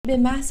به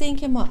محض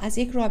اینکه ما از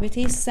یک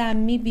رابطه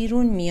سمی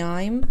بیرون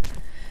میایم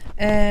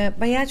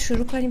باید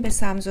شروع کنیم به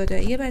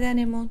سمزدایی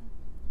بدنمون،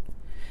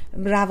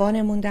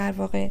 روانمون در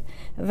واقع.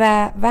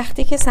 و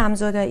وقتی که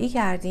سمزدایی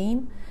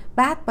کردیم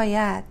بعد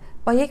باید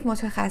با یک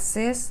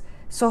متخصص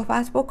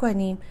صحبت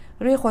بکنیم،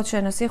 روی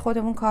خودشناسی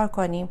خودمون کار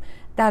کنیم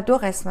در دو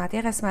قسمت.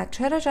 یک قسمت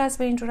چرا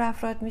جذب اینجور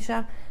افراد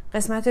میشم،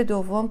 قسمت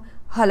دوم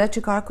حالا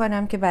چی کار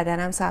کنم که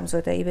بدنم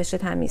سمزدایی بشه،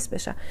 تمیز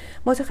بشه.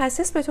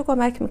 متخصص به تو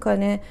کمک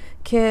میکنه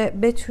که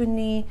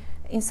بتونی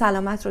این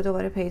سلامت رو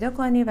دوباره پیدا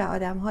کنی و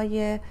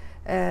آدم‌های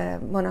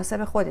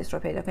مناسب خودت رو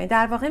پیدا کنی.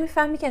 در واقع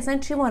میفهمی که اصلا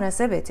چی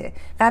مناسبته،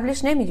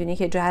 قبلش نمیدونی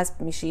که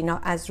جذب میشی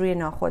از روی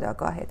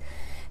ناخودآگاهت.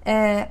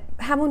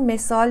 همون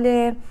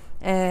مثال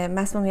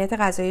مسمومیت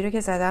غذایی رو که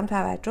زدم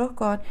توجه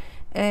کن.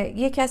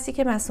 یه کسی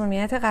که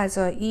مسمومیت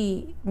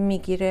غذایی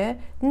میگیره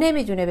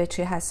نمیدونه به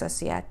چی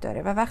حساسیت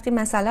داره و وقتی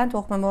مثلا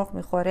تخم مرغ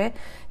میخوره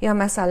یا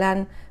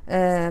مثلا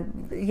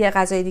یه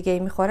غذای دیگه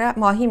میخوره،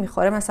 ماهی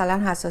میخوره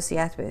مثلا،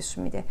 حساسیت بهش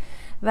میده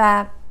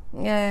و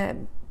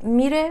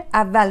میره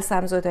اول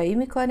سمزدایی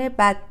میکنه،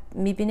 بعد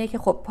میبینه که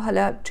خب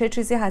حالا چه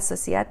چیزی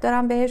حساسیت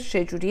دارم بهش،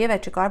 چه جوریه و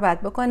چه کار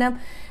باید بکنم،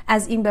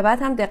 از این به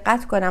بعد هم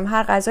دقت کنم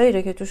هر غذایی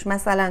رو که توش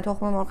مثلا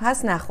تخم مرغ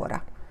هست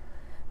نخورم.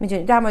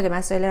 میدونید در مورد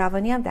مسائل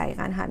روانی هم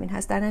دقیقاً همین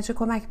هست. در نتیجه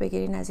کمک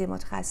بگیرین از این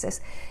متخصص.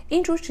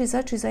 اینجور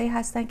چیزایی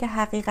هستن که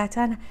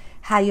حقیقتاً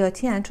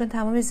حیاتی هستن، چون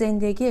تمام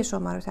زندگی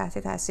شما رو تحت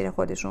تاثیر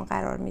خودشون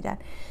قرار میدن.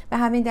 به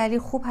همین دلیل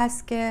خوب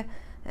هست که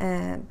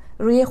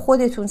روی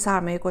خودتون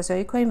سرمایه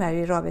گذاری کنین و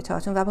روی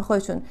رابطه‌هاتون و به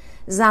خودتون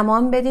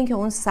زمان بدین که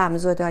اون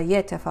سمزدایی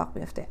اتفاق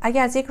بیفته.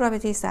 اگه از یک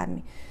رابطه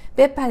سمی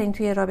بپرین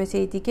توی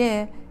رابطه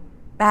دیگه،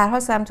 به هر حال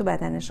سم تو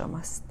بدن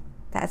شماست،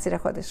 تاثیر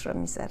خودش رو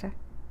میذاره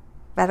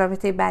و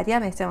رابطه بعدی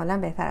هم احتمالاً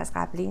بهتر از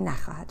قبلی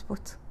نخواهد بود.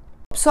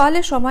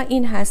 سوال شما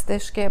این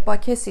هستش که با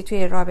کسی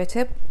توی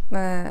رابطه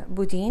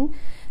بودین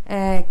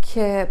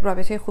که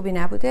رابطه خوبی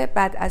نبوده،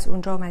 بعد از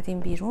اونجا اومدین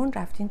بیرون،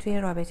 رفتین توی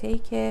رابطه‌ای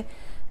که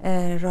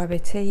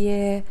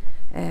رابطه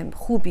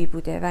خوبی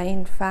بوده و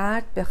این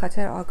فرد به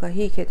خاطر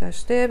آگاهی که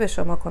داشته به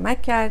شما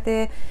کمک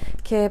کرده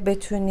که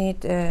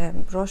بتونید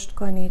رشد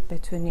کنید،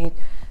 بتونید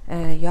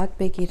یاد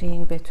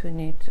بگیرین،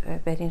 بتونید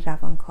برین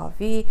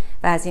روانکاوی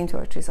و از این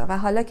طور چیزا. و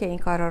حالا که این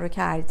کارا رو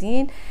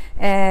کردین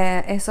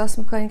احساس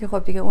میکنین که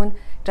خب دیگه اون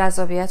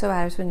جذابیت رو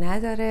براتون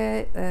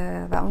نداره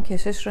و اون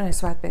کشش رو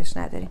نسبت بهش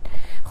ندارین.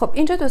 خب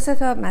اینجا دو سه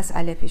تا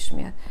مسئله پیش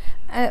میاد.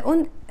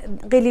 اون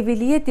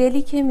قلیبیلی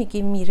دلی که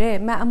میگی میره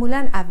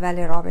معمولا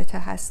اول رابطه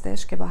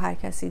هستش که با هر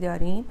کسی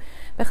داریم،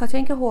 به خاطر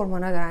اینکه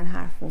هورمونا دارن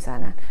حرف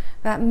میزنن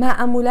و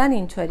معمولا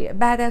اینطوریه.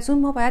 بعد از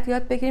اون ما باید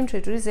یاد بگیریم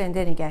چجوری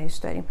زنده نگهش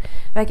داریم،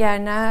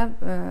 وگرنه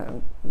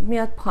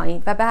میاد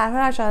پایین. و به هر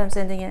حال اگر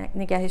زنده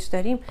نگهش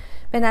داریم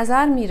به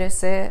نظر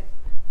میرسه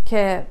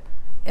که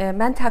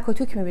من تک و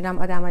توک میبینم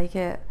آدمایی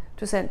که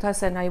تا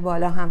سنهای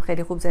بالا هم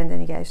خیلی خوب زنده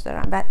نگهش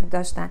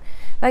داشتن،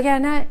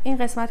 وگرنه این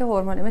قسمت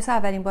هورمونه. مثل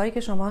اولین باری که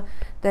شما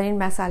دارین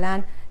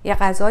مثلا یه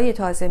غذای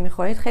تازه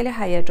میخورید خیلی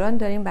هیجان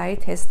دارین برای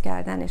تست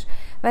کردنش،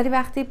 ولی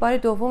وقتی بار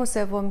دوم و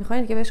سوم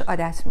میخورید که بهش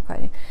عادت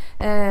میکنین.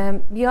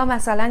 یا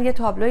مثلا یه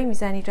تابلوی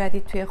میزنی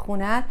جدید توی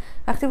خونه،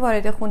 وقتی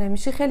وارد خونه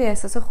میشی خیلی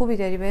احساس خوبی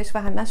داری بهش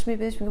و همش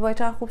میبینیش میگی وای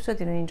چقدر خوب شد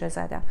اینو اینجا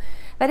زدم،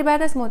 ولی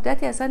بعد از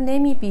مدتی اصلا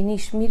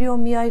نمیبینیش، میری و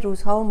میای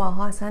روزها و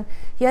ماها اصلا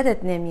یادت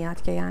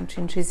نمیاد که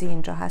همچین چیزی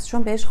اینجا هست،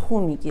 چون بهش خو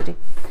میگیری.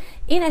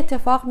 این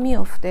اتفاق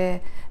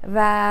میفته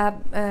و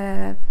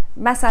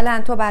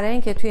مثلا تو برای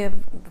اینکه توی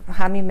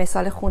همین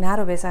مثال خونه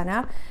رو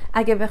بزنم،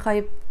 اگه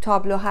بخوای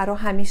تابلوها رو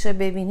همیشه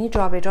ببینی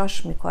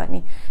جابجاش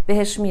میکنی،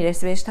 بهش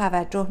میرسی، بهش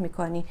توجه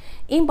میکنی،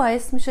 این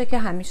باعث میشه که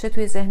همیشه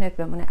توی ذهنت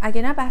بمونه،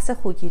 اگه نه بحث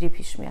خوگیری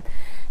پیش میاد.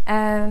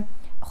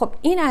 خب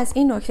این از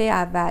این نکته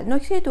اول.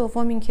 نکته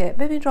دوم این که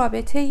ببین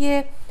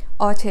رابطه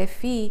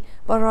عاطفی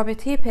با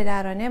رابطه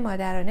پدرانه،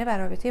 مادرانه و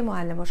رابطه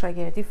معلم و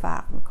شاگردی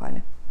فرق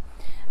میکنه.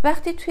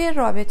 وقتی توی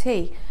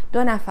رابطه‌ای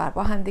دو نفر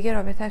با همدیگه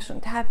رابطهشون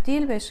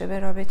تبدیل بشه به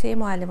رابطه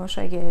معلم و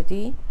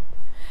شاگردی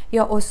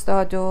یا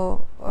استاد و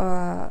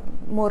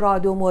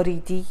مراد و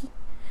مریدی،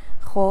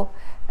 خب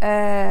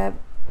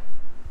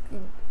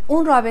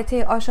اون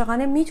رابطه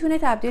عاشقانه میتونه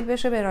تبدیل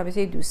بشه به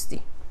رابطه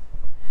دوستی.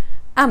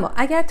 اما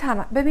اگر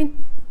ببین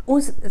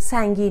اون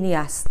سنگینی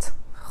است.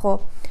 خب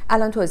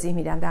الان توضیح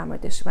میدم در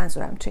موردش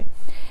منظورم چیه.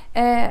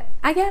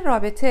 اگر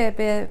رابطه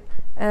به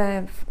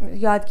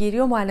یادگیری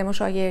و معلم و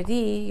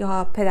شاگردی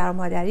یا پدر و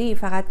مادری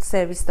فقط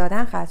سرویس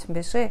دادن ختم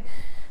بشه،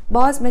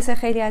 باز مثل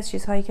خیلی از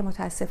چیزهایی که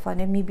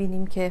متاسفانه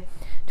میبینیم که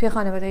توی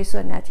خانواده‌های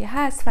سنتی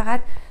هست،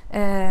 فقط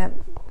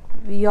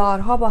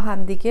یارها با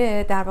هم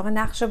دیگه در واقع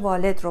نقش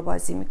والد رو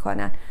بازی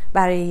میکنن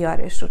برای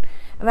یارشون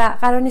و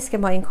قرار نیست که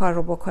ما این کار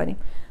رو بکنیم.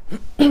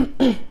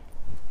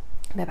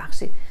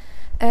 ببخشید.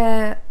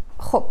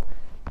 خب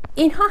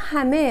اینها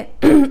همه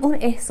اون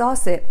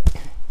احساس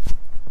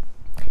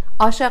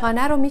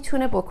عاشقانه رو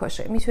میتونه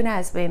بکشه، میتونه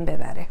از بین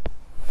ببره.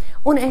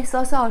 اون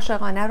احساس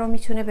عاشقانه رو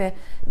میتونه به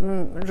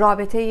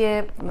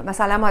رابطه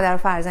مثلا مادر و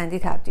فرزندی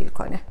تبدیل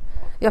کنه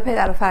یا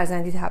پدر و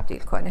فرزندی تبدیل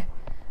کنه.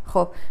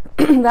 خب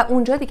و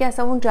اونجا دیگه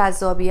اصلا اون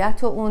جذابیت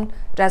و اون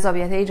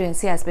جذابیت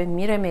جنسی از بین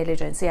میره، میل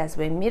جنسی از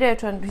بین میره،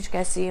 چون هیچ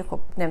کسی خب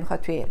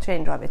نمیخواد توی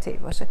چنین رابطه‌ای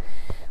باشه.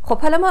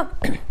 خب حالا ما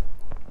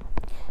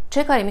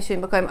چه کاری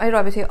میتونیم بکنیم؟ آیا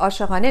رابطه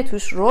عاشقانه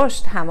توش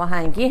رشد،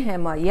 هماهنگی،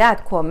 حمایت،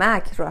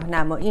 کمک،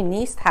 راهنمایی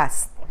نیست؟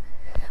 هست.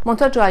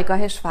 منتها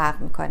جایگاهش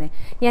فرق میکنه.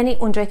 یعنی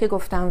اونجایی که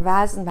گفتم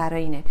وزن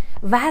برای اینه،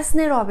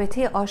 وزن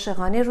رابطه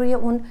عاشقانه روی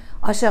اون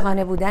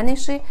عاشقانه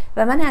بودنشه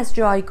و من از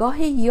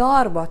جایگاه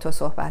یار با تو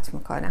صحبت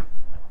میکنم،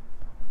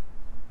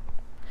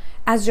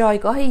 از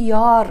جایگاه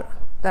یار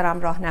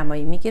دارم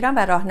راهنمایی میگیرم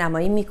و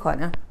راهنمایی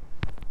میکنم.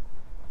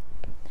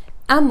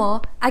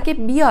 اما اگه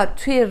بیاد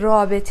توی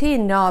رابطه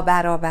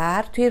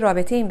نابرابر، توی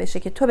رابطه این بشه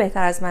که تو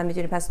بهتر از من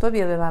میدونی پس تو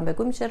بیا به من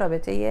بگو، میشه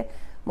رابطه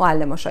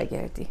معلم و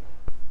شاگردی.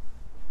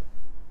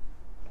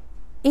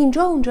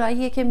 اینجا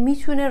اونجاییه که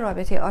میتونه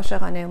رابطه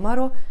عاشقانه ما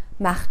رو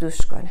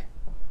مخدوش کنه.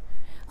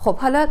 خب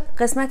حالا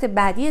قسمت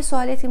بعدی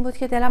سوالت این بود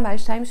که دلم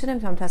برایش تنگ میشه،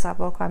 نمیتونم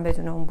تصور کنم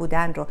بدون اون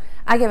بودن رو،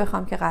 اگه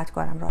بخوام که قطع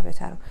کنم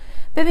رابطه رو.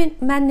 ببین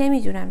من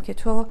نمیدونم که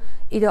تو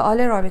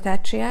ایدئال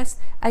رابطت چی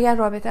است. اگر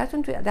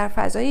رابطتون در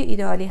فضای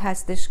ایدئالی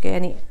هستش که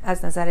یعنی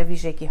از نظر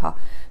ویژگی ها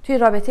توی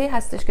رابطه‌ای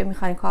هستش که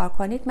میخواین کار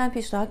کنید، من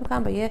پیشنهاد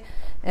میکنم با یه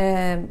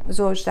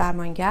زوج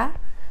درمانگر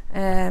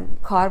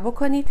کار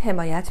بکنید،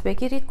 حمایت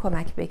بگیرید،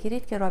 کمک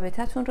بگیرید که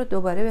رابطتون رو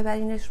دوباره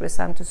ببرینش به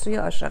سمت سوی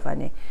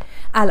عاشقانه،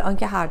 الان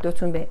که هر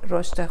دوتون به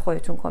رشد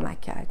خودتون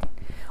کمک کردین.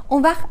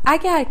 اون وقت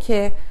اگر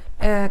که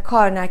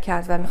کار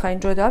نکرد و میخواین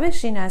جدا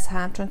بشین از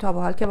هم، چون تا به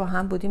حال که با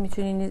هم بودین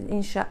میتونین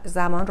این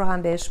زمان رو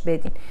هم بهش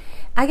بدین،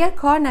 اگر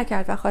کار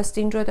نکرد و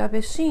خواستین جدا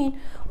بشین،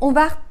 اون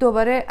وقت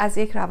دوباره از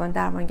یک روان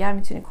درمانگر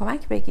میتونین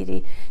کمک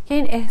بگیری که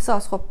این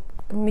احساس، خب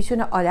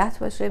میتونه عادت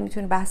باشه،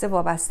 میتونه بحث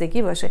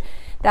وابستگی باشه،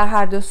 در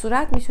هر دو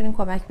صورت میتونین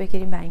کمک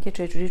بگیریم برای اینکه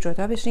چجوری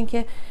جدا بشین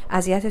که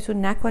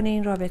اذیتتون نکنه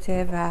این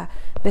رابطه و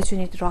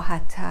بتونید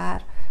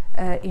راحت‌تر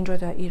این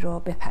جدایی رو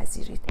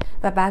بپذیرید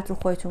و بعد رو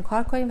خودتون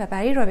کار کنین و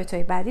برای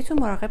رابطه‌های بعدیتون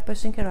مراقب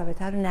باشین که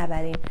رابطه رو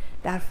نبرین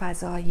در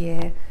فضای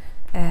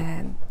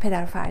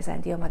پدر و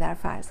فرزندی یا مادر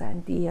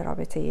فرزندی یا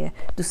رابطه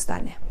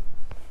دوستانه.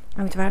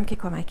 امیدوارم که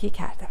کمکی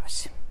کرده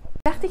باشه.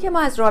 وقتی که ما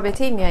از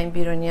رابطه میایم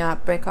بیرون یا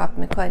بریک اپ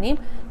میکنیم،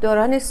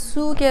 دوران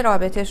سوگ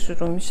رابطه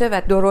شروع میشه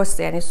و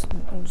درسته، یعنی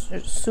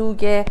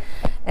سوگ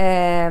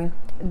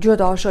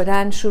جدا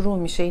شدن شروع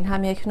میشه. این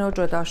هم یک نوع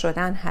جدا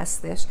شدن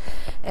هستش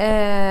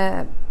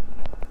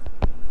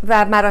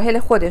و مراحل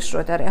خودش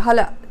رو داره.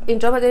 حالا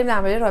اینجا ما داریم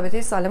در مورد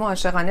رابطه سالم و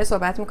عاشقانه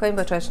صحبت میکنیم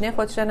با چاشنی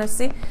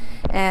خودشناسی.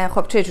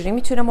 خب چجوری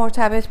میتونه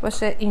مرتبط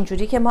باشه؟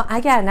 اینجوری که ما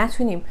اگر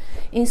نتونیم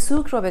این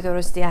سوگ رو به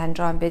درستی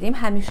انجام بدیم،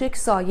 همیشه یک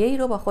سایه‌ای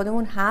رو با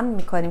خودمون هم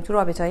میکنیم تو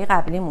رابطه‌های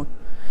قبلیمون،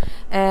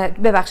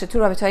 تو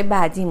رابطه‌های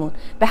بعدیمون.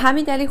 به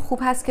همین دلیل خوب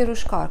هست که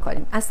روش کار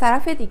کنیم. از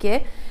طرف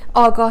دیگه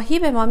آگاهی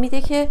به ما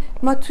میده که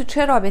ما تو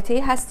چه رابطه‌ای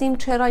هستیم،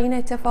 چرا این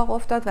اتفاق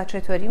افتاد و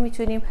چطوری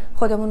میتونیم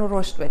خودمون رو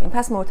رشد بدیم.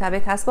 پس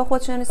مرتبط هست با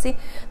خودشناسی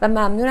و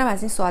ممنونم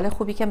از این سوال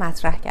خوبی که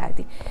مطرح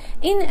کردی.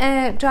 این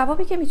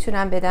جوابی که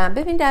میتونم بدم،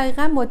 ببین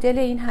دقیقاً مدل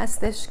این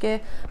هستش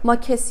که ما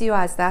کسی رو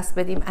از دست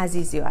بدیم،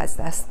 عزیزی رو از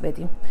دست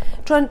بدیم،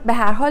 چون به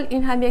هر حال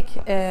این هم یک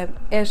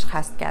عشق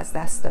هست که از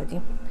دست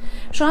دادیم.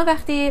 شما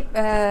وقتی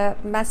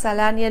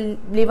مثلا یه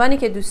لیوانی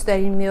که دوست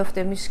دارین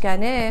میفته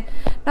میشکنه،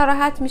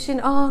 ناراحت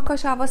میشین،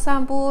 کاش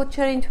حواسم بود،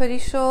 چرا اینطوری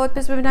شد،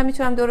 بس ببینم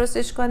میتونم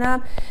درستش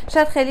کنم،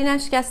 شاید خیلی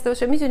نشکسته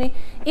باشه. میدونی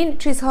این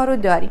چیزها رو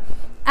داریم.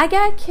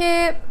 اگر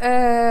که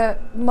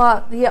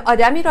ما یه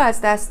آدمی رو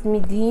از دست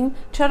میدیم،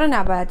 چرا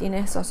نباید این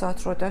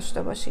احساسات رو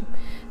داشته باشیم؟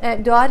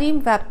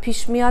 داریم و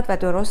پیش میاد و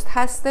درست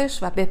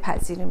هستش و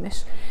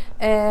بپذیریمش.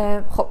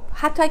 خب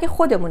حتی اگه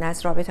خودمون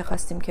از رابطه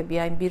خواستیم که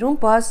بیایم بیرون،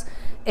 باز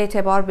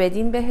اعتبار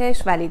بدیم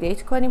بهش،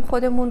 ولیدیت کنیم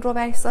خودمون رو و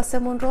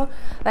احساسمون رو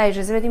و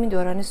اجازه بدیم این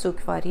دوران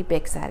سوگواری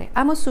بگذره.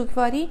 اما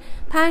سوگواری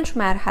 5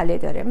 مرحله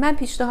داره. من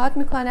پیشنهاد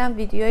میکنم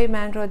ویدیوی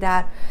من رو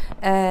در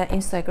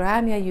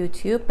اینستاگرام یا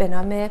یوتیوب به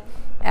نام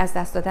از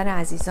دست دادن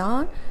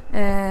عزیزان،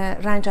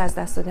 رنج از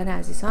دست دادن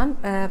عزیزان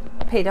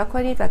پیدا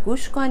کنید و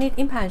گوش کنید.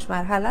 این 5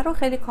 مرحله رو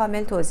خیلی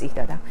کامل توضیح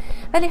دادم،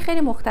 ولی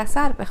خیلی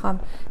مختصر بخوام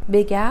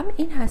بگم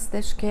این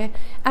هستش که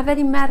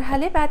اولین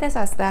مرحله بعد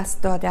از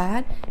دست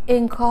دادن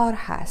انکار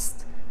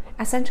هست.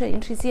 اصلا چون این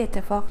چیزی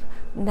اتفاق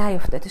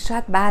نیفتاده،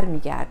 شاید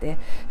برمیگرده،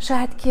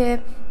 شاید که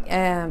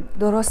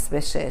درست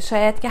بشه،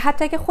 شاید که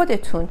حتی که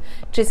خودتون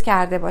چیز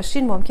کرده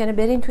باشین ممکنه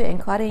برین تو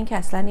انکار این که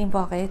اصلا این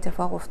واقعی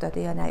اتفاق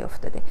افتاده یا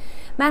نیفتاده.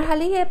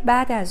 مرحله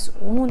بعد از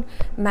اون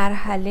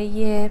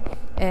مرحله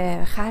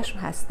خشم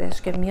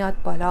هستش که میاد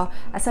بالا.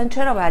 اصلا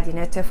چرا باید این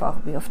اتفاق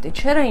بیفته؟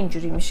 چرا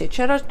اینجوری میشه؟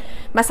 چرا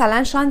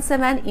مثلا شانس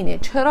من اینه؟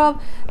 چرا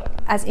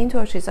از این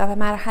طور چیزا؟ و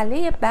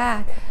مرحله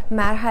بعد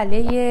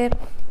مرحله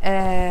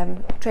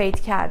ترید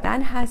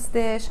کردن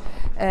هستش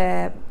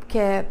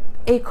که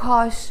ای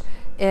کاش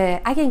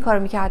اگه این کارو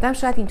میکردم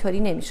شاید اینطوری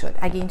نمیشد،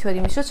 اگه اینطوری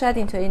میشد شاید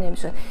اینطوری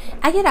نمیشد،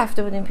 اگه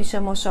رفته بودیم پیش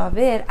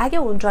مشاور، اگه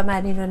اونجا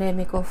من اینو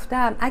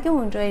نمیگفتم، اگه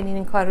اونجا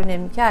این کارو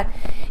نمیکرد.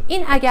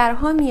 این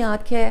اگرها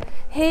میاد که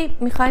هی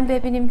میخوایم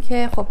ببینیم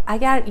که خب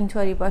اگر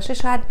اینطوری باشه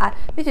شاید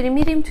میتونیم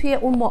میریم توی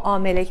اون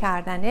معامله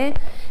کردنه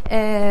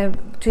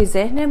توی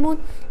ذهنمون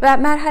و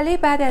مرحله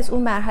بعد از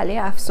اون مرحله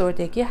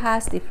افسردگی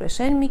هست،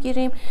 دیپرشن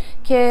میگیریم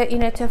که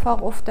این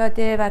اتفاق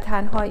افتاده و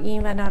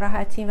تنهاییم و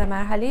ناراحتیم و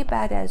مرحله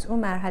بعد از اون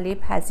مرحله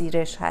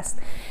پذیرش هست.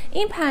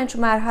 این 5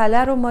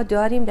 مرحله رو ما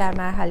داریم در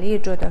مرحله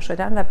جدا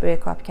شدن و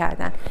بریکاپ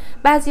کردن.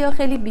 بعضیا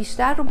خیلی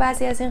بیشتر رو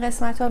بعضی از این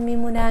قسمت ها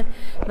میمونن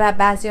و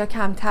بعضیا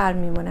کمتر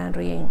میمونن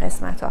روی این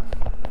قسمت ها.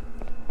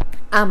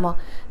 اما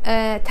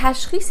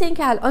تشخیص این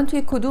که الان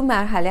توی کدوم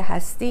مرحله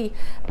هستی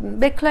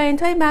به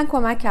کلاینت های من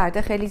کمک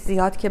کرده خیلی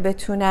زیاد که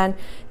بتونن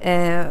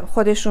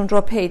خودشون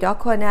رو پیدا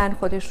کنن،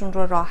 خودشون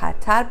رو راحت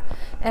تر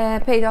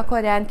پیدا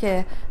کنن،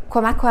 که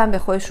کمک کنن به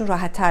خودشون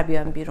راحت تر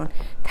بیان بیرون.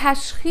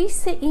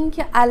 تشخیص این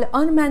که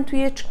الان من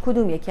توی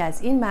کدوم یکی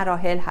از این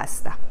مراحل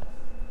هستم،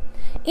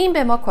 این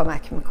به ما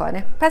کمک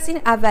میکنه. پس این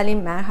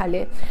اولین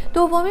مرحله.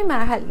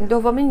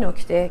 دومین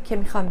نکته که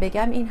میخوام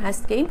بگم این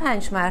هست که این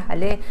 5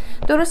 مرحله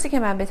درسته که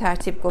من به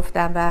ترتیب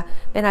گفتم و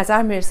به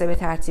نظر میرسه به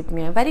ترتیب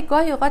میان، ولی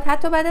گاهی اوقات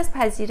حتی بعد از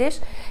پذیرش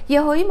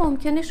یهویی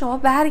ممکنه شما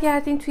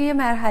برگردین توی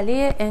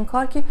مرحله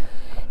انکار که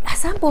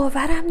اصلا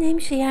باورم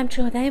نمیشه یه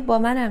همچین آدمی با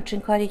من همچین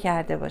کاری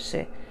کرده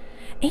باشه.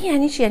 این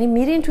یعنی چی؟ یعنی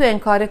میرین تو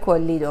انکار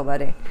کلی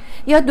دوباره،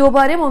 یا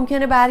دوباره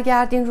ممکنه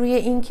برگردین روی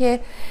این که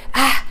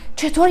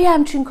چطوری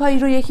همچین کاری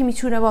رو یکی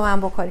میتونه با من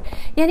بکنه.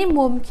 یعنی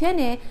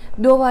ممکنه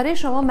دوباره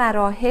شما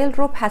مراحل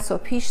رو پس و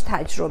پیش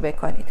تجربه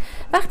کنید.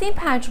 وقتی این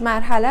 5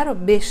 مرحله رو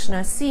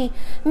بشناسی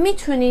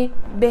میتونی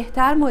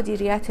بهتر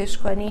مدیریتش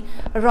کنی،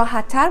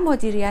 راحتتر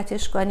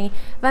مدیریتش کنی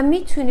و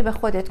میتونی به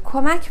خودت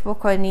کمک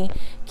بکنی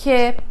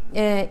که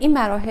این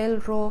مراحل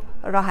رو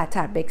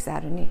راحتتر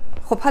بگذرونی.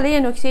 خب حالا یه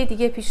نکته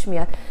دیگه پیش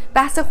میاد،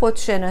 بحث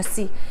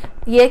خودشناسی.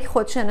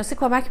 خودشناسی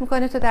کمک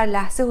میکنه تو در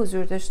لحظه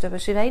حضور داشته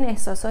باشی و این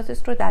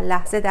احساساتت رو در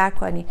لحظه درک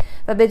کنی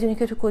و بدونی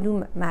که تو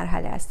کدوم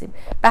مرحله هستیم.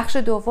 بخش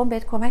دوم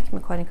بهت کمک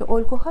میکنه که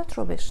الگوهات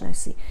رو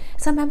بشناسی.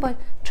 مثلا من با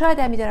چه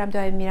آدمی دارم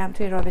دائم میرم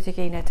توی رابطه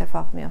که این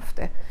اتفاق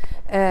میفته،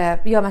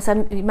 یا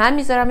مثلا من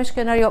میذارمش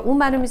کنار یا اون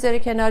منو میذاره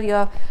کنار،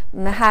 یا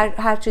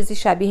هر چیزی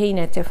شبیه این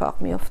اتفاق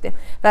میفته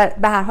و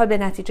به هر حال به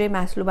نتیجه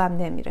مطلوبم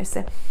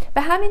نمیرسه.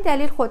 به همین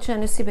دلیل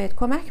خودشناسی بهت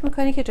کمک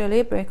میکنه که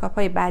جلوی بریکاپ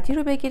های بعدی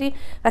رو بگیری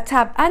و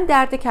طبعا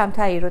درد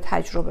کمتری رو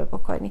تجربه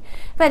بکنی.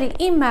 ولی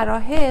این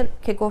مراحل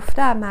که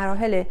گفتم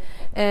مراحل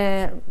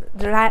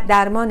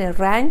درمان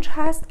رنج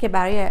هست که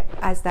برای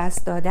از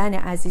دست دادن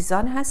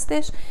عزیزان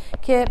هستش،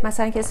 که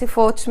مثلا کسی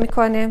فوت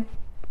میکنه،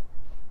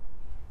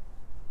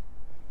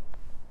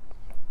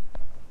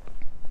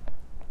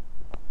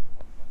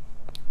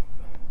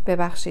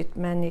 ببخشید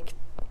من یک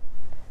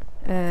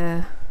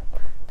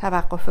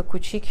توقف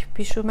کوچیک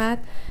پیش اومد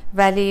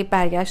ولی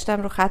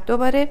برگشتم رو خط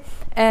دوباره.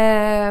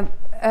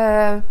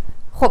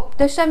 خب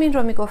داشتم این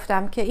رو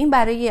میگفتم که این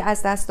برای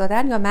از دست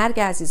دادن یا مرگ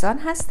عزیزان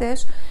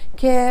هستش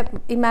که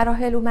این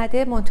مراحل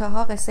اومده.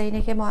 منتها قصه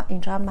اینه که ما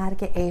اینجا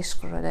مرگ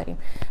عشق رو داریم،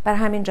 برای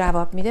همین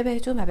جواب میده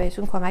بهتون و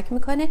بهتون کمک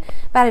میکنه.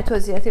 برای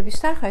توضیحات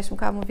بیشتر خواهش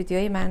میکنم اون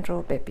ویدیوی من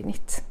رو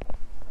ببینید.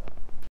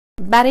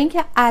 برای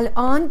اینکه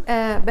الان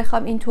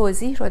بخوام این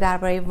توضیح رو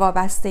درباره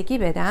وابستگی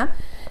بدم،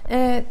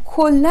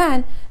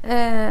 کلاً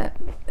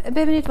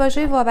ببینید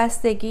واژه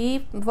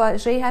وابستگی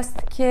واژه‌ای هست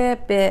که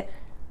به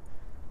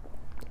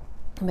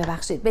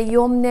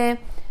یمن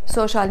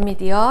سوشال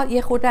میدیا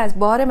یه خورده از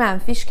بار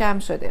منفیش کم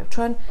شده،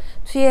 چون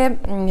توی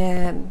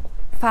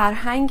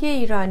فرهنگ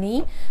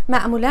ایرانی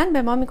معمولاً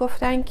به ما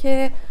میگفتن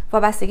که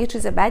وابستگی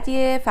چیز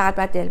بدیه، فقط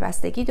باید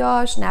دلبستگی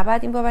داشت،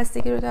 نباید این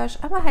وابستگی رو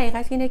داشت. اما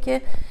حقیقت اینه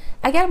که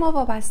اگر ما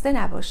وابسته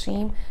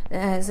نباشیم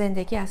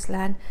زندگی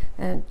اصلا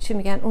چی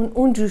میگن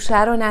اون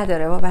جوشه رو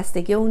نداره.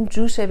 وابستگی اون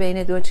جوش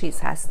بین دو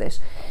چیز هستش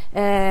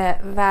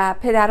و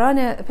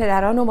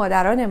پدران و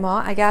مادران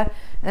ما اگر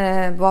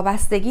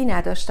وابستگی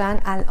نداشتن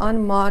الان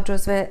ما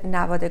جزو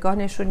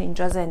نوادگانشون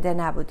اینجا زنده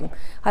نبودیم.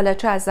 حالا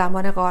چه از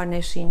زمان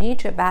غارنشینی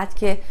چه بعد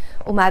که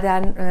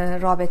اومدن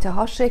رابطه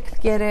ها شکل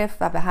گرفت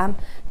و به هم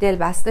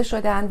دلبسته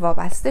شدن،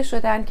 وابسته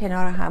شدن،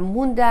 کنار هم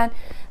موندن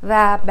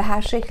و به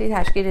هر شکلی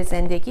تشکیل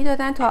زندگی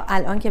دادن تا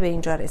الان که به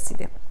اینجا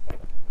رسیده.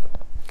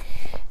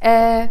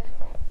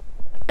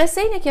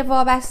 قصه اینه که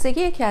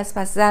وابستگی یکی از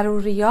پس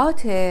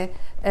ضروریات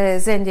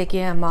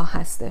زندگی ما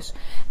هستش.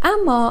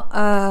 اما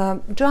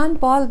جان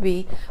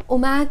بالبی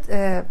اومد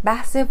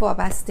بحث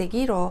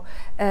وابستگی رو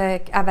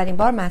اولین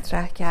بار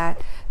مطرح کرد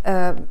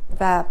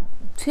و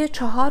توی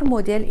 4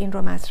 مدل این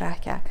رو مطرح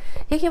کرد.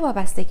 یکی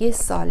وابستگی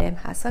سالم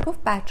هست و گفت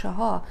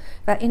بچه‌ها،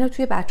 و اینو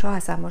توی بچه‌ها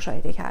اصلا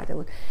مشاهده کرده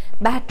بود،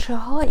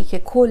 بچه‌هایی که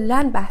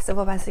کلاً بحث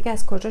وابستگی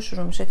از کجا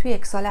شروع میشه توی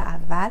 1 سال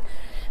اول،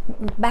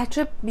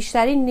 بچه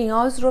بیشترین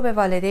نیاز رو به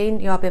والدین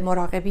یا به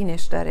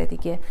مراقبینش داره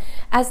دیگه،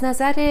 از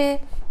نظر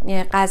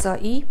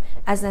غذایی،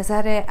 از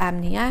نظر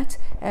امنیت،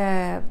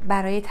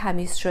 برای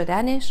تمیز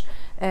شدنش،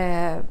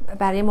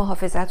 برای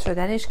محافظت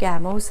شدنش،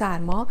 گرما و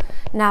سرما،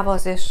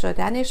 نوازش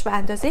شدنش و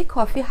اندازه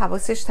کافی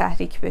حواسش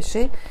تحریک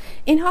بشه،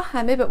 اینها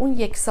همه به اون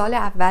 1 سال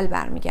اول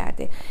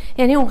برمیگرده.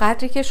 یعنی اون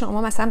قدری که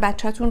شما مثلا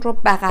بچه‌تون رو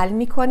بغل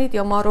میکنید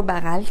یا ما رو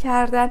بغل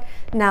کردن،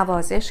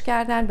 نوازش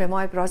کردن، به ما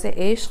ابراز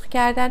عشق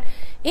کردن،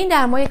 این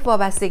در ما یک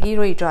وابستگی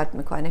رو ایجاد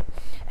میکنه.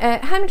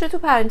 همینجا تو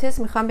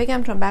پرانتز میخوام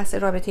بگم، چون بحث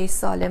رابطه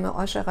سالم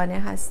عاشقانه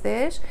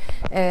هستش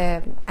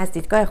از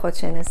دیدگاه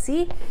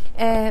خودشناسی،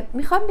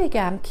 میخوام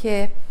بگم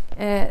که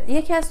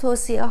یکی از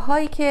توصیه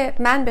هایی که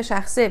من به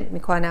شخصه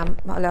میکنم،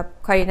 حالا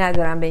کاری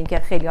ندارم به اینکه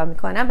خیلی ها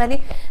میکنم،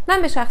 ولی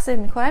من به شخصه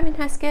میکنم، این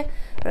هست که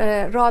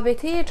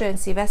رابطه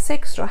جنسی و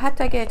سکس رو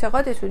حتی اگه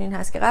اعتقادتون این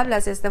هست که قبل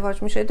از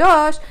ازدواج میشه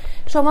داشت،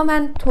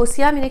 من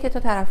توصیهم اینه که تا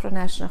طرف رو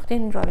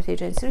نشناختین این رابطه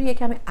جنسی رو یک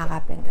کمی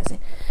عقب بندازین،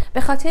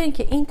 به خاطر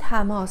اینکه این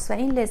تماس و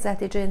این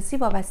لذت جنسی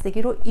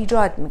وابستگی رو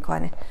ایجاد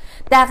میکنه،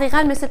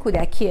 دقیقاً مثل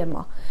کودکی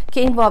ما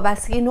که این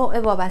وابستگی، نوع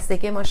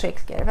وابستگی ما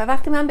شکل گرفت و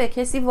وقتی من به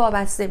کسی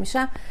وابسته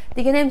میشم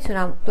دیگه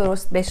نمیتونم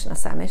درست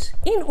بشناسمش.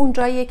 این اون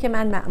جاییه که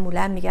من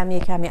معمولا میگم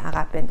یک کمی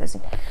عقب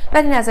بندازین،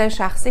 ولی نظر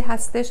شخصی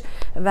هستش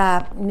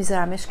و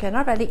میذارمش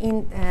کنار، ولی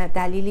این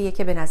دلیلیه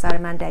که به نظر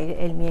من دلیل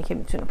علمیه که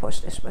میتونه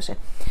پشتش باشه.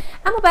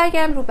 اما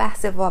برگردم رو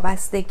بحث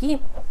وابستگی.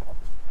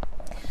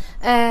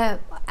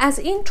 از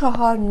این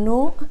 4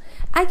 نوع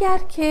اگر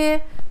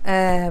که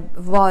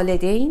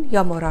والدین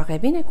یا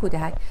مراقبین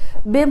کودک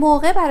به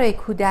موقع برای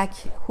کودک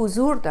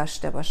حضور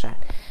داشته باشن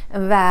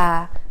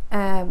و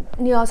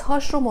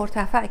نیازهاش رو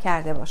مرتفع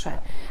کرده باشن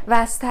و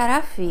از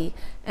طرفی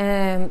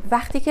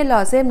وقتی که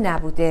لازم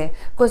نبوده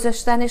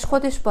گذاشتنش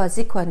خودش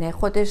بازی کنه،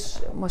 خودش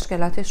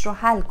مشکلاتش رو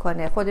حل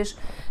کنه، خودش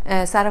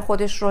سر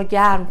خودش رو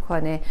گرم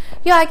کنه،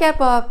 یا اگر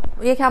با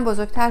یکم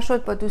بزرگتر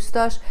شد با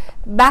دوستاش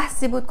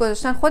بحثی بود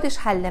گذاشتن خودش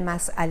حل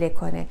مسئله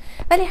کنه،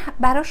 ولی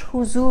براش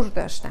حضور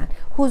داشتن.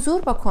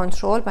 حضور با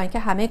کنترل، با اینکه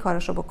همه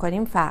کاراشو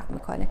بکنیم، فرق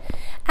میکنه.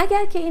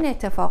 اگر که این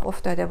اتفاق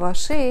افتاده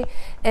باشه،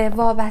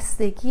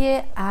 وابستگی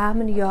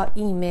امن یا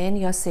ایمن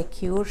یا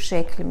سکیور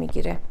شکل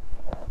میگیره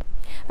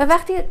و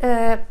وقتی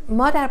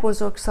ما در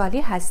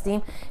بزرگسالی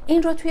هستیم،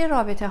 این رو توی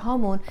رابطه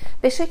هامون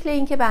به شکل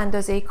اینکه به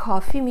اندازه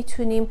کافی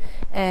میتونیم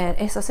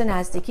احساس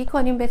نزدیکی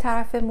کنیم به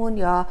طرفمون،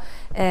 یا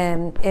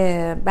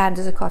به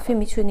اندازه کافی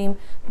میتونیم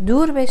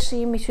دور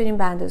بشیم، میتونیم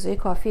به اندازه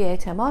کافی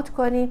اعتماد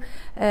کنیم،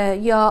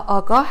 یا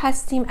آگاه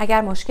هستیم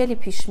اگر مشکلی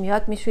پیش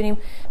میاد میتونیم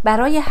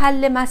برای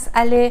حل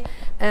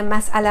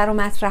مسئله رو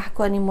مطرح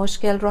کنیم،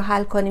 مشکل رو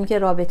حل کنیم که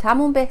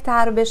رابطمون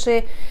بهتر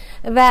بشه.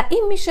 و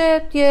این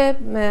میشه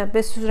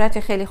به صورت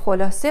خیلی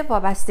خلاصه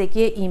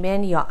وابستگی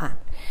ایمن یا امن.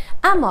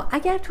 اما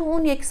اگر تو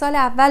اون 1 سال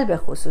اول به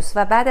خصوص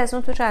و بعد از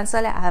اون تو چند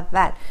سال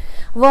اول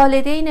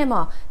والدین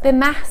ما به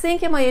محض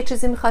اینکه ما یه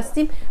چیزی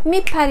میخواستیم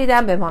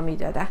میپریدن به ما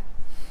میدادن،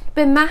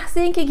 به محض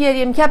اینکه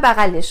گریه میکرد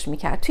بغلش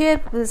میکرد. توی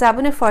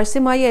زبان فارسی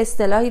ما یه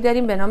اصطلاحی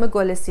داریم به نام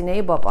گل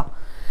سینه بابا.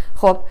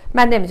 خب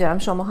من نمیدونم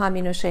شما هم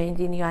اینو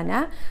شنیدین یا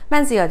نه،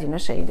 من زیاد اینو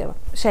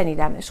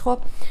شنیدمش. خب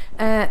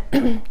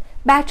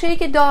بچه‌ای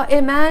که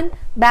دائما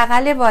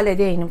بغل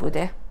والدین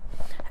بوده،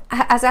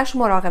 ازش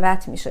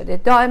مراقبت می شده،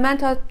 دائما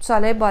تا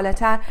سالهای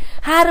بالاتر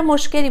هر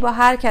مشکلی با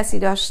هر کسی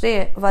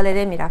داشته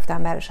والدین می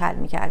رفتن براش حل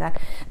می کردن.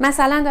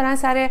 مثلا دارن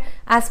سر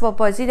اسباب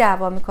بازی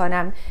دعوا می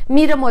کنن،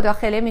 میره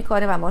مداخله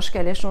میکنه و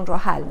مشکلشون رو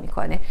حل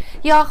میکنه،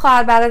 یا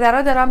خواهر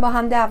برادرها دارن با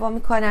هم دعوا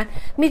میکنن،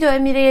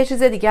 میره یه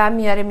چیز دیگه هم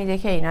میاره میده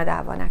که اینا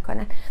دعوا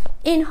نکنن.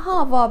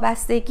 اینها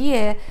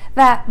وابستگیه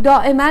و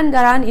دائما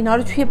دارن اینا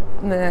رو توی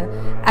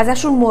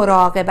ازشون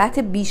مراقبت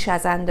بیش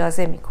از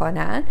اندازه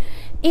میکنن.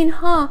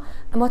 اینها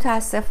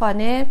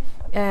متاسفانه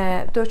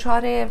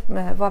دچار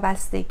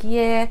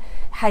وابستگی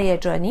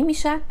هیجانی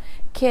میشن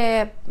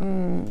که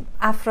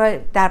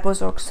افراد در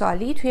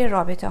بزرگسالی توی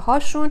رابطه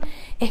هاشون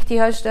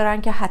احتیاج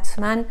دارن که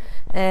حتما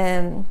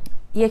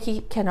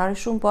یکی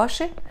کنارشون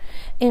باشه.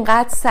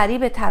 اینقدر سریع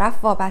به طرف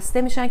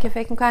وابسته میشن که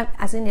فکر میکنن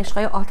از این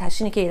عشقای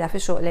آتشینی که یه دفعه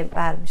شعله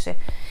بر میشه،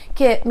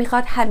 که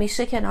میخواد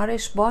همیشه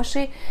کنارش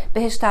باشه،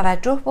 بهش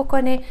توجه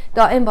بکنه،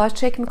 دائم باهاش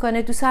چک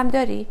میکنه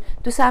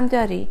دوستم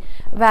داری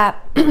و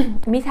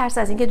میترس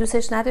از اینکه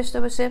دوستش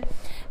نداشته باشه،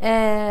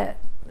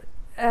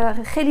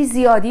 خیلی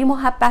زیادی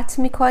محبت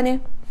میکنه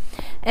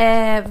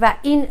و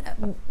این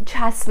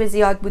چسب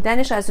زیاد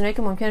بودنش از اونایی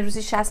که ممکنه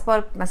روزی 60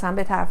 بار مثلا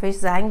به طرفش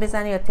زنگ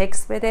بزنه یا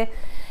تکست بده،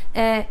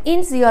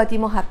 این زیادی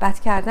محبت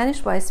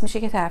کردنش باعث میشه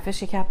که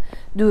طرفش یکم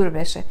دور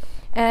بشه.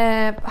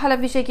 حالا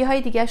ویژگی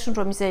های دیگه شون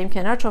رو میذاریم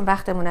کنار چون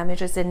وقتمون هم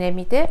اجازه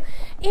نمیده.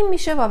 این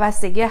میشه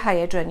وابستگی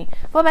هیجانی.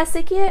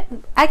 وابستگی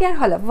اگر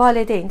حالا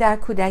والدین در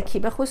کودکی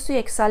به خصوص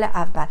 1 سال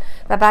اول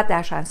و بعد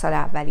در چند سال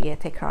اولیه،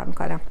 تکرار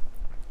میکنم،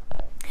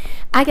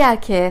 اگر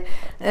که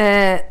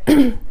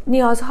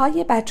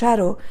نیازهای بچه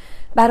رو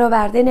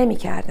برآورده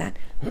نمی‌کردن،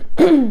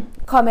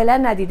 کاملا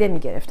ندیده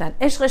می‌گرفتن،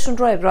 عشقشون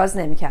رو ابراز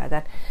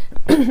نمی‌کردن،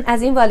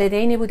 از این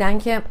والدینی بودن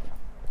که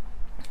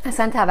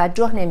اصلا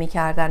توجه نمی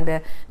کردن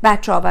به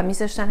بچه ها و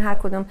میذاشتن هر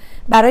کدوم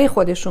برای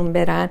خودشون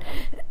برن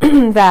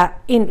و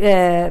این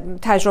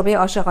تجربه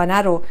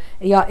عاشقانه رو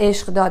یا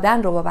عشق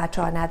دادن رو با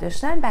بچه ها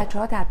نداشتن. بچه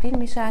ها تبدیل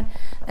میشن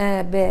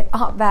به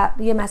و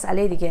یه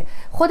مسئله دیگه،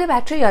 خود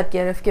بچه یاد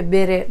گرفت که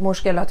بره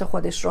مشکلات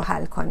خودش رو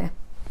حل کنه.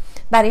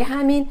 برای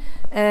همین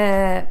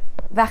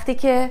وقتی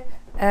که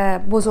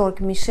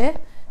بزرگ میشه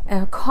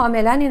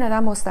کاملا این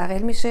آدم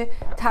مستقل میشه،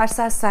 ترس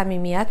از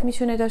صمیمیت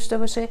میتونه داشته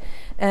باشه،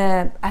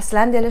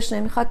 اصلا دلش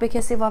نمیخواد به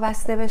کسی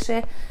وابسته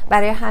بشه.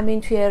 برای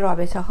همین توی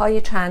رابطه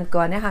های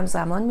چندگانه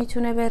همزمان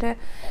میتونه بره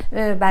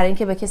برای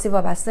اینکه به کسی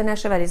وابسته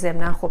نشه، ولی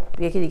ضمن خب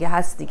یکی دیگه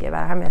هست دیگه،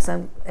 برای همین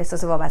اصلا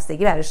احساس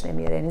وابستگی براش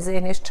نمیاره، یعنی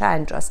ذهنش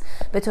چند جاست،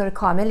 به طور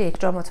کامل یک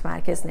جا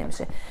متمرکز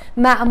نمیشه.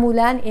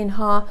 معمولا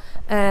اینها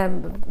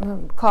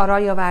کارا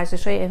یا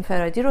ورزش‌های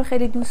انفرادی رو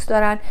خیلی دوست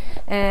دارن.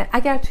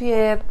 اگر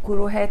توی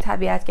گروه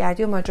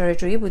طبیعت‌گردی و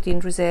ماجراجویی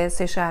بودین روز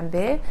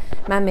سه‌شنبه،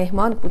 من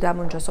مهمان بودم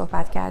اونجا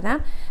صحبت کردم،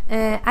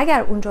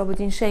 اگر اونجا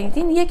بودین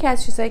شنیدین یکی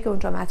از چیزهایی که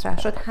اونجا مطرح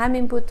شد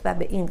همین بود و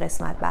به این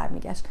قسمت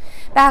برمیگشت.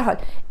 به هر حال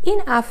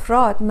این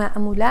افراد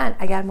معمولا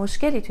اگر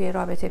مشکلی توی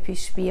رابطه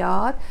پیش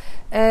بیاد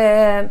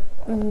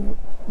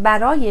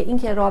برای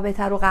اینکه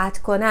رابطه رو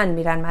قطع کنن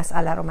میرن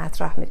مسئله رو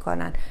مطرح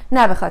میکنن،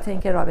 نه به خاطر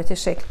اینکه رابطه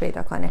شکل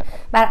پیدا کنه.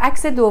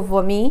 برعکس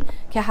دومی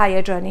که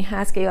هیجانی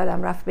هست که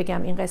یادم رفت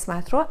بگم این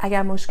قسمت رو،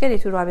 اگر مشکلی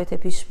تو رابطه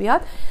پیش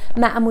بیاد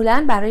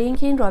معمولا برای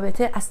اینکه این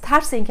رابطه از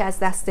ترس اینکه از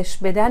دستش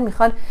بدن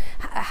میخوان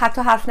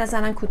حتی حرف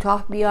نزنن،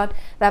 کوتاه بیان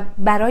و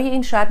برای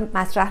این شاید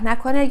مطرح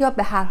نکنه، یا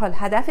به هر حال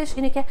هدفش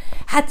اینه که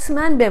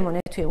حتما بمونه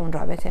توی اون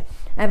رابطه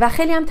و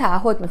خیلی هم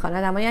تعهد میخوان.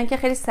 آدمایی که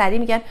خیلی سریع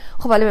میگن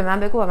خب حالا به من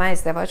بگو با من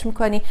ازدواج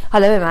میکنی،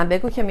 حالا به من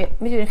بگو که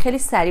میدونین خیلی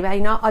سریع، و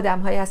اینا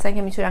آدم‌هایی هستن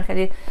که میتونن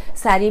خیلی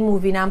سریع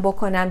مووینم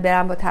بکنن،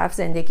 برن با طرف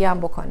زندگی هم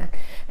بکنن.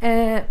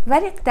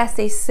 ولی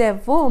دسته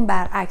سوم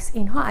برعکس،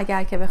 اینها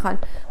اگر که بخوان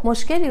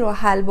مشکلی رو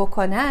حل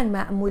بکنن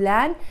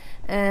معمولاً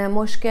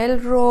مشکل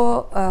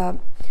رو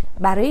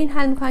برای این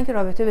حل میکنن که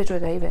رابطه به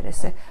جدایی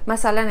برسه.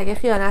 مثلا اگه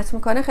خیانت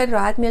میکنه خیلی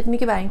راحت میاد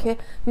میگه، برای اینکه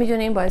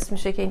میدونه این باعث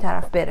میشه که این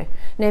طرف بره،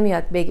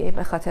 نمیاد بگه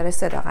به خاطر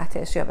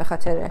صداقتش یا به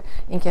خاطر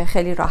اینکه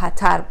خیلی راحت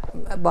تر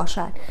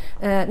باشن.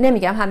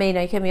 نمیگم همه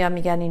اینایی که میان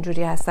میگن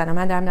اینجوری هستن،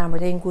 من دارم در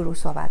مورد این گروه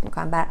صحبت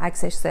میکنم،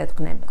 برعکسش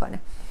صدق نمیکنه.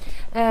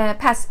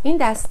 پس این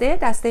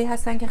دسته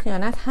هستن که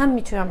خیانت هم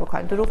میتونن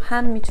بکنن، دروغ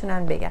هم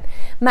میتونن بگن.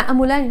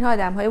 معمولا اینها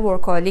آدم‌های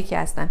ورکالیکی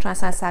هستن چون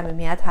اصلا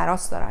صمیمیت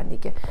هراس دارن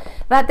دیگه.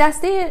 و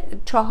دسته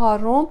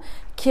چهارم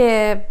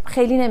که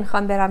خیلی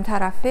نمیخوام برم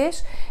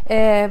طرفش،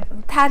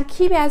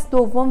 ترکیبی از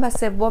دوم و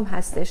سوم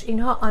هستش.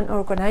 اینها آن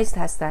ارگانایزد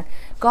هستن.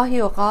 گاهی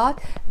اوقات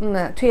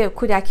توی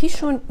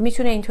کودکیشون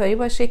میتونه اینطوری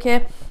باشه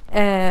که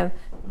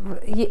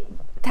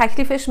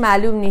تکلیفش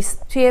معلوم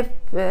نیست. توی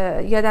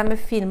یادم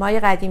فیلم‌های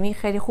قدیمی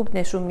خیلی خوب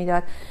نشون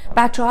میداد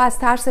بچه‌ها از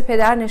ترس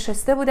پدر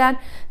نشسته بودن،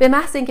 به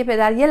محض اینکه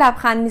پدر یه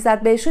لبخند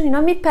میزد بهشون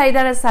اینا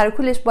میپریدن از سر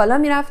کولش بالا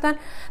میرفتن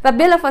و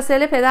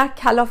بلافاصله پدر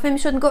کلافه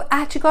میشد میگفت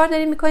چیکار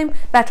داریم میکنیم،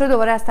 بچه‌ها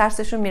دوباره از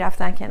ترسشون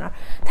میرفتن کنار.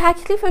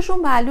 تکلیفشون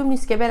معلوم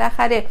نیست که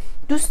بالاخره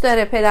دوست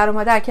داره پدر و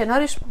مادر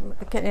کنارش،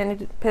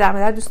 یعنی پدر و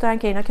مادر دوست دارن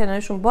که اینا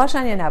کنارشون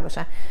باشن یا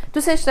نباشن،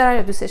 دوستش دارن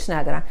یا دوستش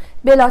ندارن،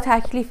 بلا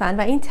تکلیفن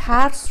و این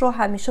ترس رو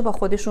همیشه با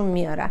خودشون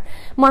میارن.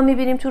 ما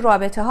میبینیم تو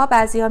رابطه ها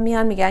بعضیا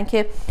میان میگن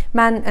که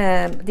من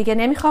دیگه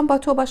نمیخوام با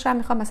تو باشم،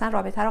 میخوام مثلا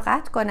رابطه رو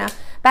قطع کنم،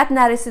 بعد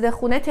نرسیده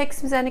خونه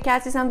تکست میزنه که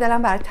عزیزم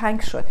دلم برات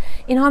تنگ شد.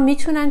 اینها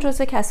میتونن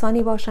جزو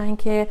کسانی باشن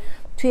که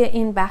توی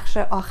این بخش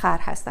آخر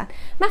هستن.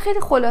 من خیلی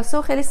خلاصه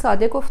و خیلی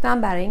ساده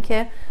گفتم برای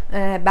اینکه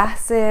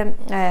بحث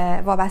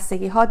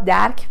وابستگی ها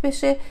درک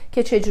بشه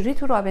که چجوری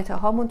تو رابطه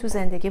هامون تو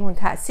زندگیمون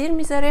تأثیر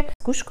میذاره.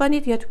 گوش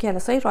کنید یا تو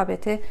کلاس‌های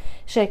رابطه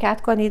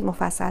شرکت کنید،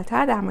 مفصل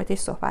تر در موردش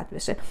صحبت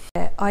بشه.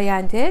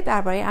 آینده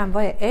درباره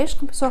انواع عشق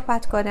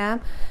صحبت کنم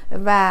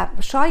و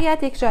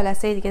شاید یک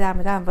جلسه دیگه در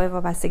مورد انواع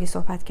وابستگی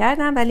صحبت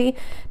کردم، ولی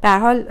به هر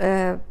حال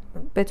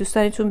به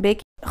دوستانتون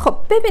بگید. خب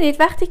ببینید،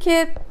 وقتی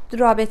که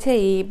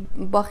رابطه‌ای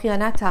با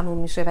خیانت تموم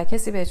میشه و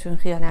کسی بهتون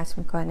خیانت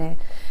میکنه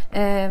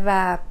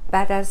و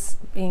بعد از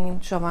این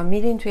شما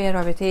میرین توی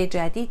رابطه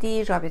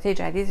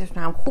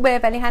جدیدتون هم خوبه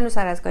ولی هنوز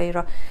هر از گاهی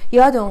را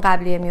یاد اون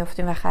قبلیه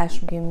میافتین و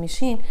خشمگین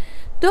میشین،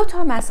 دو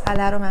تا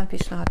مسئله رو من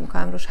پیشنهاد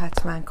میکنم روش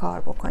حتما کار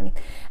بکنید.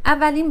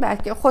 اولین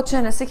بلکه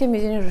خودشناسی که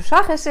میدونید رو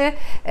شاخشه،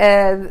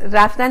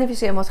 رفتن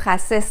پیش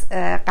متخصص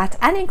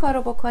قطعا این کار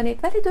رو بکنید،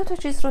 ولی دو تا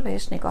چیز رو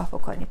بهش نگاه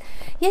بکنید.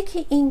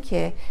 یکی این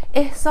که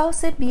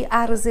احساس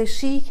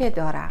بی‌ارزشی که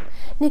دارم،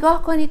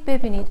 نگاه کنید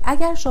ببینید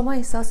اگر شما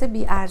احساس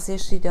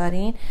بی‌ارزشی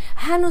دارین،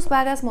 هنوز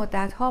بعد از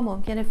مدت ها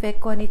ممکنه فکر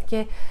کنید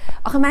که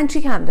آخه من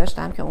چی کم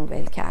داشتم که اون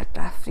ول کرد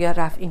رفت یا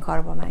رفت این کار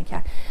رو با من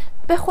کرد.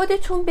 به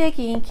خودتون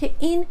بگین که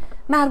این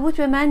مربوط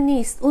به من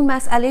نیست، اون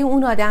مسئله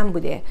اون آدم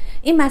بوده،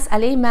 این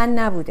مسئله من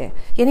نبوده.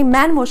 یعنی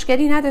من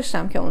مشکلی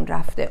نداشتم که اون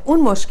رفته،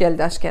 اون مشکل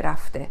داشت که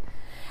رفته.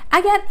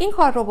 اگر این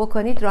کار رو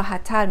بکنید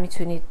راحت تر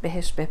میتونید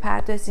بهش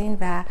بپردازین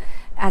و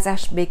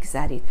ازش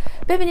بگذرید.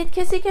 ببینید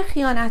کسی که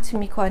خیانت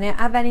میکنه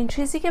اولین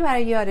چیزی که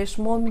برای یارش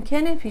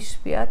ممکنه پیش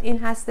بیاد این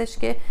هستش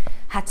که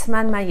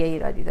حتما من یه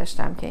ایرادی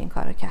داشتم که این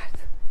کارو کرد،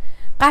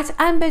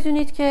 قطعا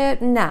بدونید که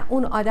نه،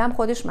 اون آدم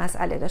خودش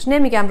مسئله داشت.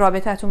 نمیگم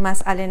رابطتون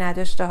مسئله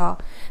نداشته ها.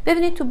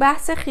 ببینید تو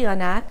بحث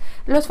خیانت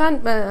لطفاً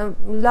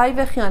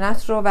لایو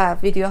خیانت رو و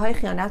ویدیوهای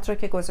خیانت رو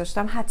که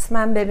گذاشتم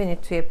حتما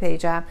ببینید توی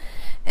پیجم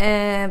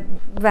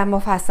و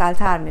مفصل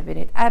تر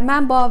میبینید.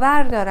 من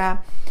باور دارم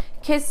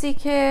کسی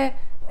که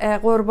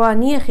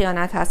قربانی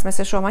خیانت هست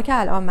مثل شما که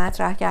الان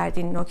مطرح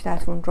کردین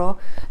نکتتون رو،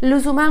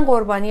 لزوما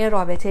قربانی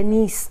رابطه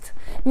نیست.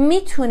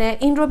 میتونه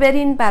این رو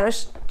برین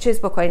براش چیز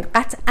بکنین،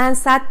 قطعا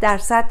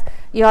 100%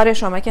 یار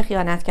شما که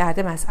خیانت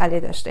کرده مسئله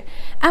داشته،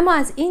 اما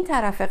از این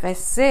طرف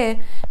قصه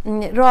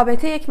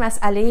رابطه یک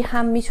مسئله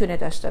هم میتونه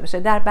داشته باشه.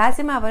 در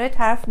بعضی موارد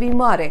طرف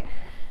بیماره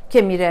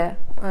که میره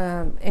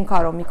این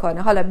کارو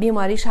میکنه. حالا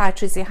بیماریش هر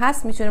چیزی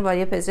هست، میتونه با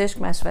یه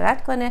پزشک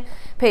مشورت کنه،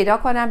 پیدا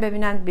کنن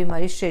ببینن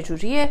بیماریش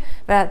چجوریه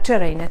و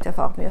چرا این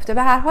اتفاق میفته.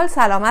 به هر حال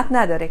سلامت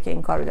نداره که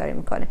این کارو داره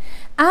میکنه،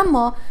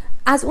 اما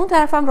از اون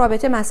طرف هم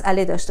رابطه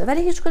مسئله داشته.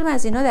 ولی هیچ کدوم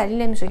از اینا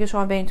دلیل نمیشه که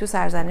شما برین تو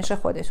سرزنش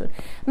خودتون.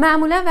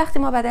 معمولا وقتی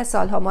ما بعد از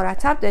سالها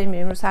مرتب داریم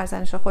میریم رو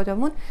سرزنش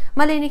خودمون،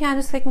 مال اینی که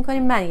هنوز فکر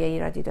میکنیم من یه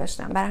ایرادی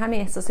داشتم، برای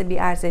همین احساس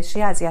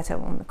بی‌ارزشی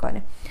اذیتمون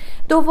میکنه.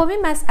 دومین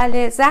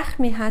مسئله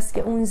زخمی هست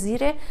که اون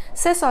زیر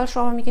 3 سال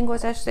شما میگین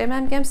گذشته،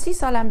 من میگم 30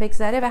 سالم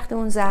بگذره، وقتی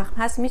اون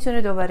زخم هست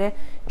میتونه دوباره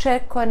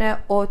چک کنه،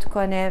 اوت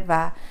کنه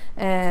و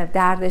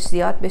دردش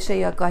زیاد بشه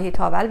یا گاهی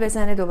تاول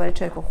بزنه، دوباره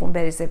چرک و خون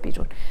بریزه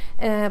بیرون.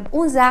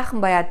 اون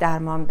زخم باید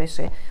درمان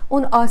بشه.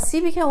 اون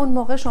آسیبی که اون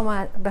موقع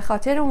شما به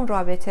خاطر اون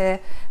رابطه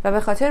و به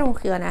خاطر اون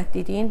خیانت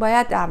دیدین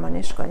باید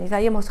درمانش کنید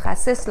و یه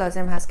متخصص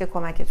لازم هست که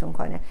کمکتون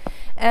کنه.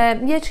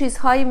 یه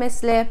چیزهایی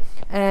مثل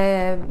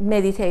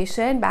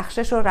مدیتیشن،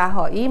 بخشش و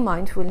رهایی،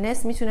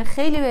 مایندفولنس میتونه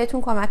خیلی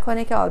بهتون کمک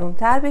کنه که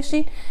آرومتر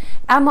بشین.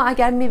 اما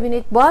اگر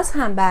میبینید باز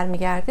هم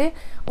برمیگرده،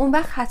 اون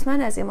وقت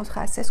حتما از یه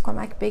متخصص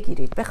کمک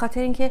بگیرید، به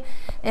خاطر اینکه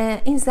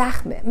این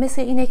زخمه.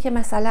 مثل اینه که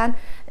مثلا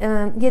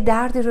یه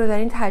دردی رو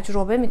دارین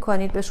تجربه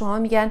میکنید، به شما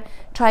میگن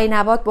چای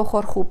نبات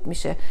بخور خوب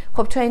میشه.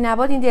 خب چای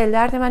نبات این دل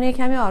درد منو یه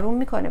کمی آروم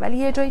میکنه، ولی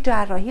یه جای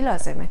جراحی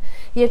لازمه،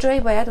 یه جایی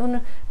باید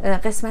اون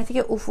قسمتی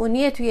که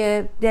عفونیه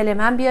توی دل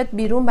من بیاد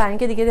بیرون برای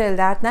اینکه دیگه دل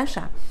درد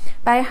نشم.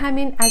 برای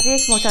همین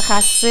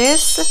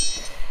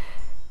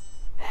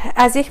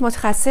از یک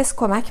متخصص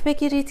کمک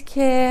بگیرید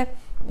که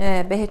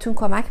بهتون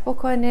کمک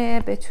بکنه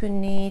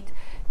بتونید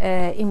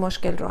این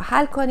مشکل رو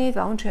حل کنید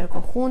و اون چرک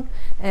و خون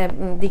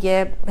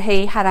دیگه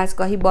هر از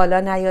گاهی بالا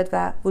نیاد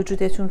و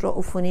وجودتون رو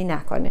عفونی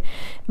نکنه.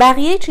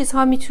 بقیه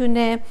چیزها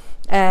میتونه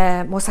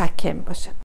مسکن باشه.